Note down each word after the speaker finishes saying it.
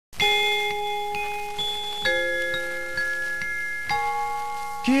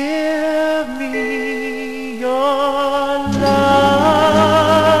Give me your love,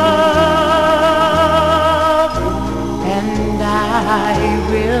 and I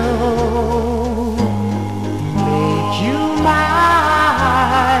will make you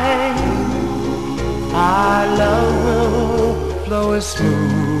mine. Our love will flow as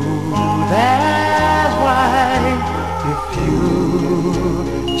smooth as wine if you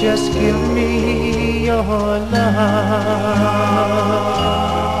just give me your love.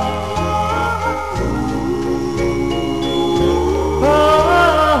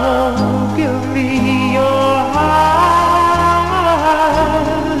 Oh, give me your heart,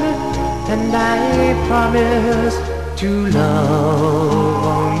 and I promise to love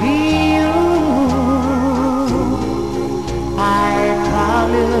only you. I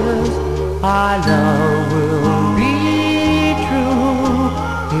promise our love will be true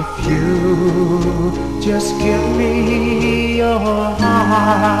if you just give me your heart.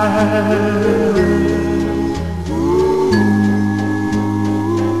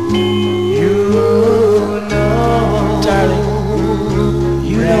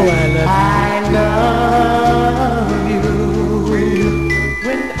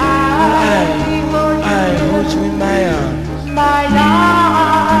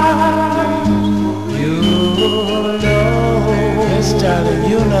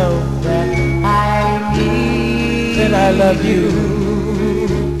 You know that I love you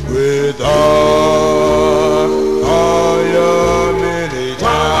with all your many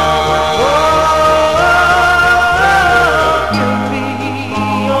times. Give me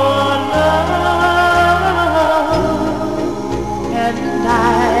your love, and I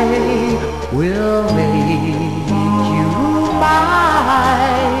will make you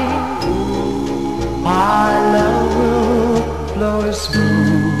mine. Our love will flow as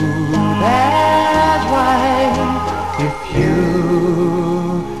smooth as wine if you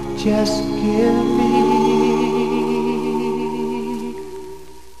just give me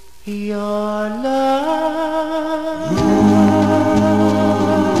your love.